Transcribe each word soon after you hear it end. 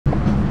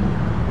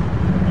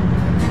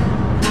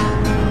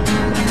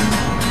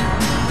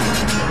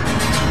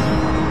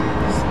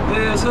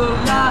there's a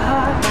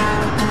light,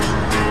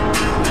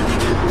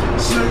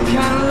 certain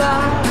kind of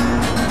light,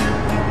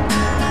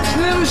 it's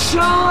never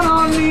shone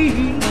on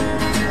me.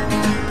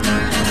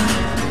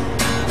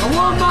 I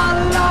want my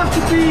life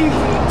to be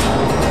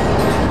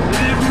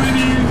live with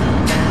you,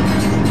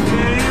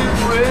 live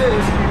with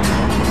you,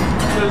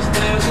 'cause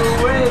there's a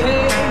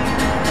way.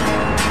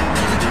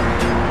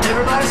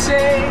 Everybody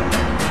say,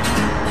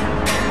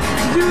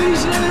 do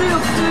each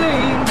little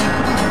thing.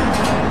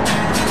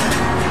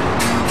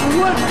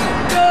 What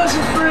does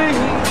it bring?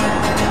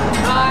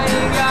 I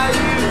ain't got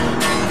you,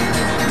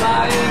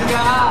 I ain't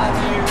got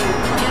you.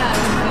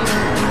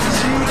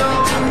 You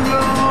don't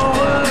know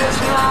what it's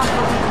like,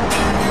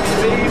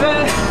 baby.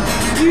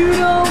 You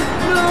don't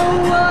know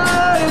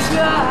what it's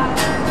like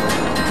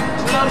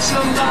to love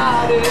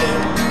somebody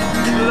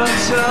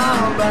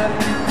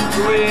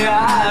the way I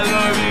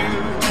love you.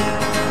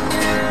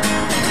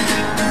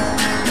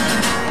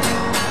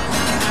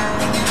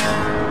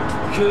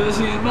 'Cause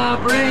in my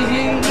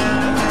brain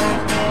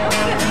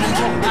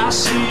I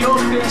see your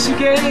face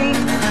again.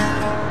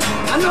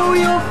 I know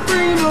your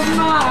frame of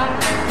mind.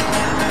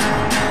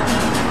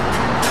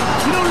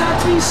 You don't have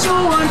to be so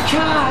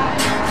unkind,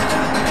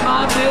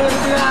 my very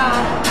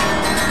blind,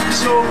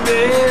 so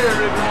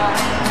very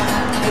blind.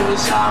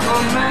 'Cause I'm a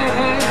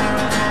man.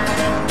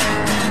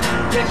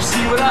 Can't you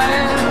see what I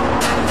am?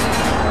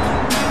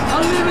 I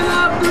live and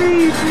I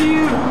breathe for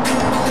you.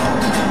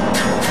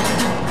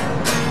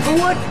 But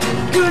what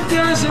good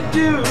does it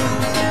do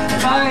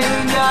if I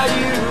ain't got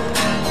you?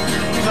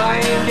 If I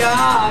ain't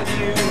got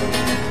you,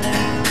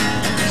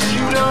 'cause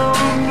you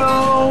don't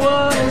know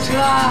what it's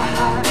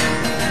like,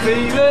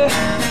 baby.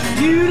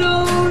 You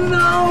don't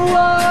know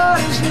what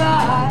it's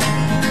like.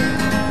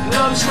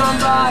 Love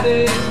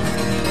somebody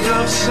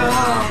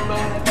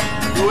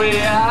the way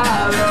I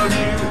love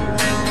you.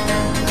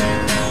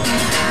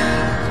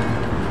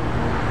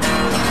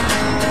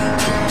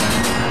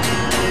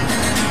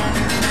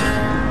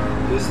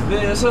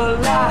 There's a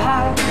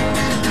light,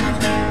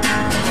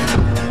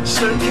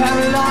 certain kind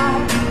of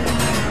light,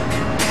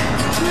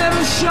 it's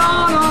never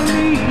shone on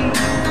me.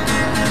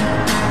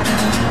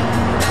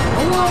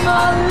 I want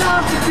my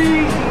life to be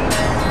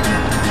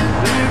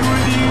live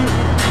with you,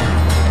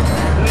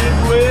 live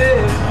with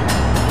you,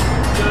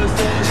 'cause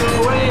there's a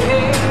way.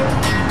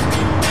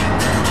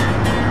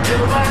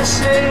 Everybody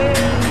say,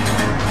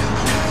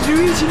 do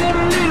each and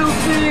every little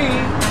thing.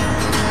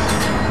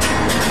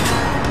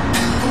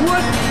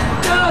 What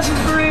does it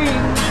bring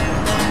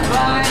if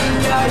I ain't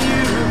got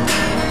you,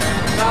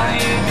 if I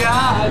ain't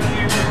got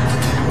you?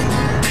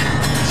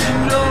 You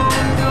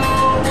don't know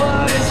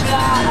what it's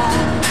like,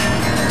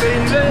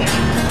 baby.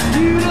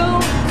 You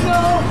don't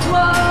know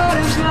what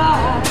it's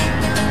like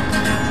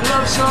to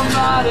love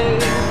somebody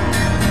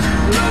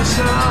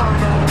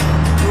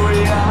the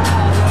way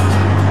I